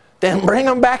 then bring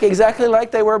them back exactly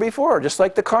like they were before, just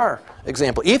like the car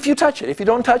example. If you touch it. If you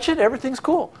don't touch it, everything's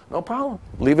cool. No problem.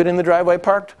 Leave it in the driveway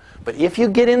parked. But if you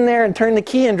get in there and turn the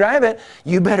key and drive it,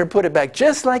 you better put it back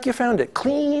just like you found it.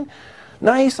 Clean,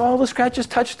 nice, all the scratches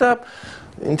touched up.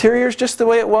 The interior's just the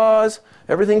way it was.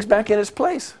 Everything's back in its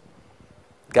place.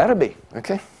 Gotta be,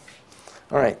 okay?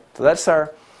 All right, so that's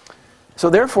our...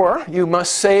 So therefore, you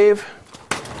must save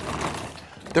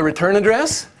the return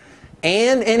address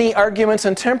and any arguments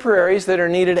and temporaries that are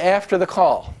needed after the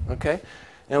call, okay?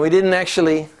 Now, we didn't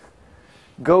actually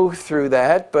go through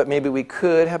that, but maybe we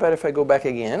could. How about if I go back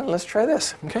again? Let's try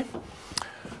this, okay?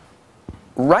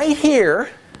 Right here,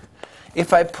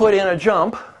 if I put in a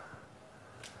jump,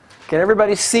 can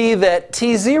everybody see that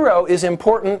T0 is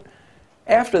important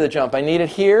after the jump? I need it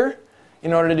here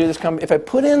in order to do this. If I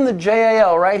put in the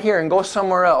JAL right here and go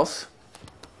somewhere else,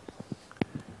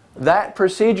 that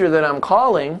procedure that I'm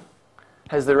calling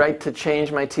has the right to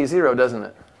change my T0, doesn't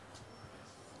it?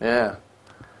 Yeah.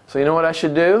 So you know what I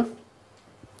should do?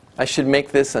 I should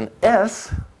make this an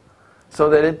S so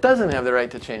that it doesn't have the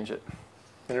right to change it.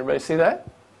 Can everybody see that?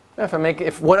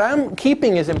 If what I'm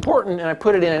keeping is important and I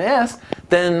put it in an S,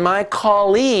 then my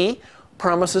callee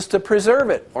promises to preserve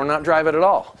it or not drive it at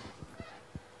all.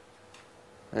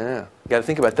 Yeah, you got to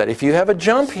think about that. If you have a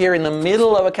jump here in the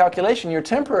middle of a calculation, your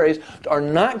temporaries are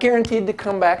not guaranteed to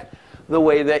come back the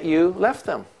way that you left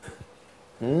them.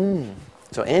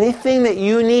 So anything that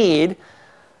you need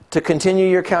to continue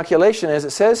your calculation, as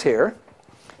it says here,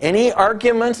 any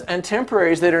arguments and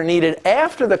temporaries that are needed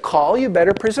after the call, you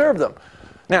better preserve them.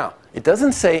 Now, it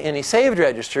doesn't say any saved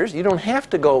registers. You don't have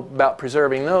to go about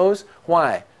preserving those.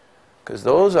 Why? Because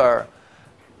those are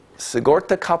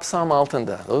Sigorta Kapsam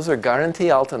Altenda. Those are Garantie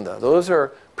Altenda. Those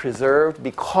are preserved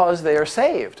because they are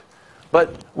saved.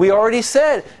 But we already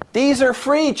said, these are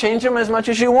free. Change them as much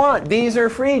as you want. These are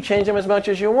free. Change them as much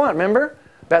as you want. Remember?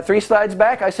 About 3 slides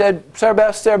back, I said,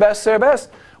 Serbest, Serbest, Serbest.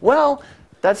 Well,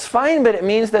 that's fine, but it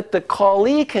means that the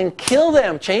callee can kill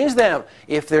them, change them.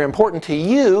 If they're important to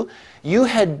you, you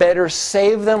had better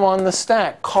save them on the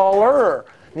stack. Caller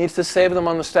needs to save them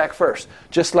on the stack first.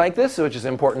 Just like this, which is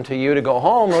important to you to go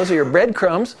home. Those are your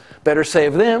breadcrumbs. Better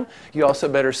save them. You also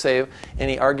better save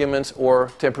any arguments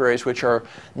or temporaries which are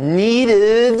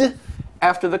needed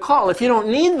after the call. If you don't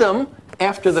need them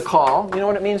after the call, you know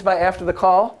what it means by after the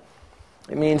call?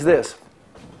 It means this.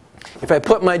 If I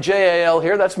put my JAL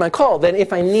here, that's my call. Then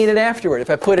if I need it afterward, if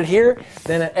I put it here,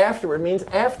 then afterward means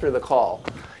after the call.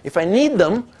 If I need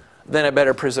them, then I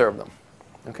better preserve them.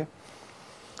 Okay?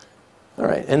 All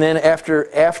right. And then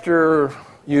after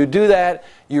you do that,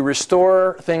 you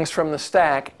restore things from the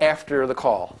stack after the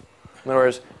call. In other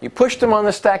words, you pushed them on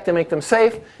the stack to make them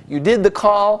safe. You did the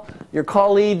call. Your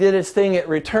callee did its thing. It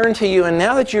returned to you. And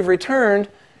now that you've returned,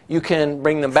 you can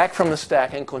bring them back from the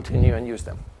stack and continue and use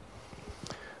them.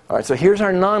 All right, so here's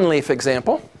our non-leaf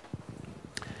example.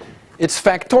 It's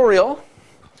factorial,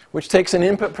 which takes an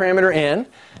input parameter n.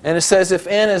 And it says if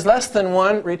n is less than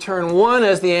 1, return 1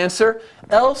 as the answer.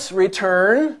 Else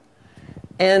return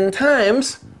n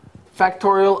times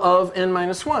factorial of n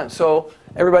minus 1. So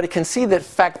everybody can see that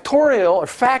factorial, or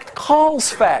fact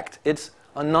calls fact. It's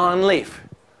a non-leaf.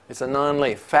 It's a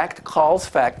non-leaf. Fact calls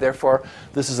fact. Therefore,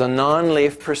 this is a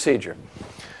non-leaf procedure.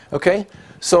 Okay?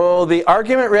 So the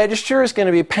argument register is going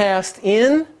to be passed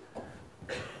in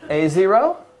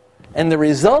A0. And the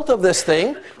result of this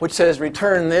thing, which says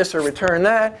return this or return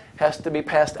that, has to be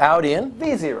passed out in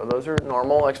V0. Those are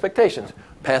normal expectations.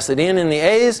 Pass it in the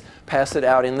A's, pass it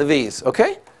out in the V's.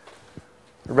 Okay?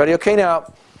 Everybody okay?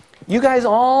 Now, you guys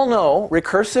all know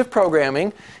recursive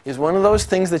programming is one of those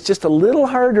things that's just a little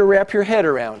hard to wrap your head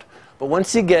around. But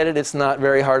once you get it, it's not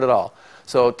very hard at all.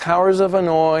 So Towers of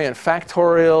Hanoi and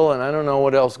factorial and I don't know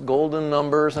what else, golden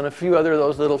numbers and a few other of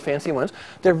those little fancy ones.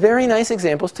 They're very nice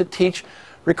examples to teach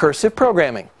recursive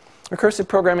programming. Recursive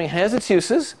programming has its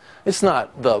uses. It's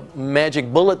not the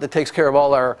magic bullet that takes care of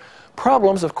all our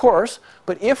problems, of course.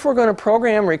 But if we're going to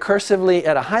program recursively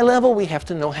at a high level, we have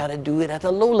to know how to do it at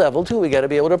a low level too. We've got to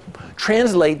be able to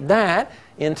translate that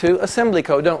into assembly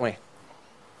code, don't we?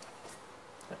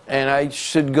 And I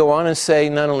should go on and say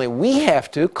not only we have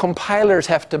to, compilers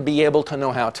have to be able to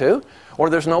know how to, or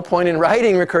there's no point in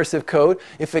writing recursive code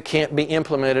if it can't be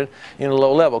implemented in a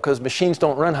low level, because machines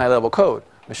don't run high-level code.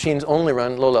 Machines only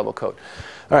run low-level code.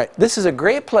 All right, this is a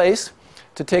great place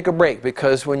to take a break,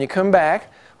 because when you come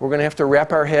back, we're going to have to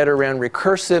wrap our head around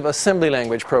recursive assembly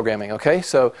language programming, okay?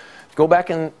 So go back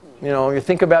and you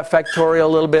think about factorial a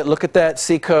little bit, look at that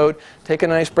C code, take a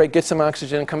nice break, get some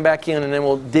oxygen, come back in, and then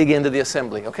we'll dig into the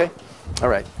assembly, okay? All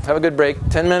right, have a good break.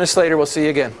 10 minutes later, we'll see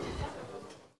you again.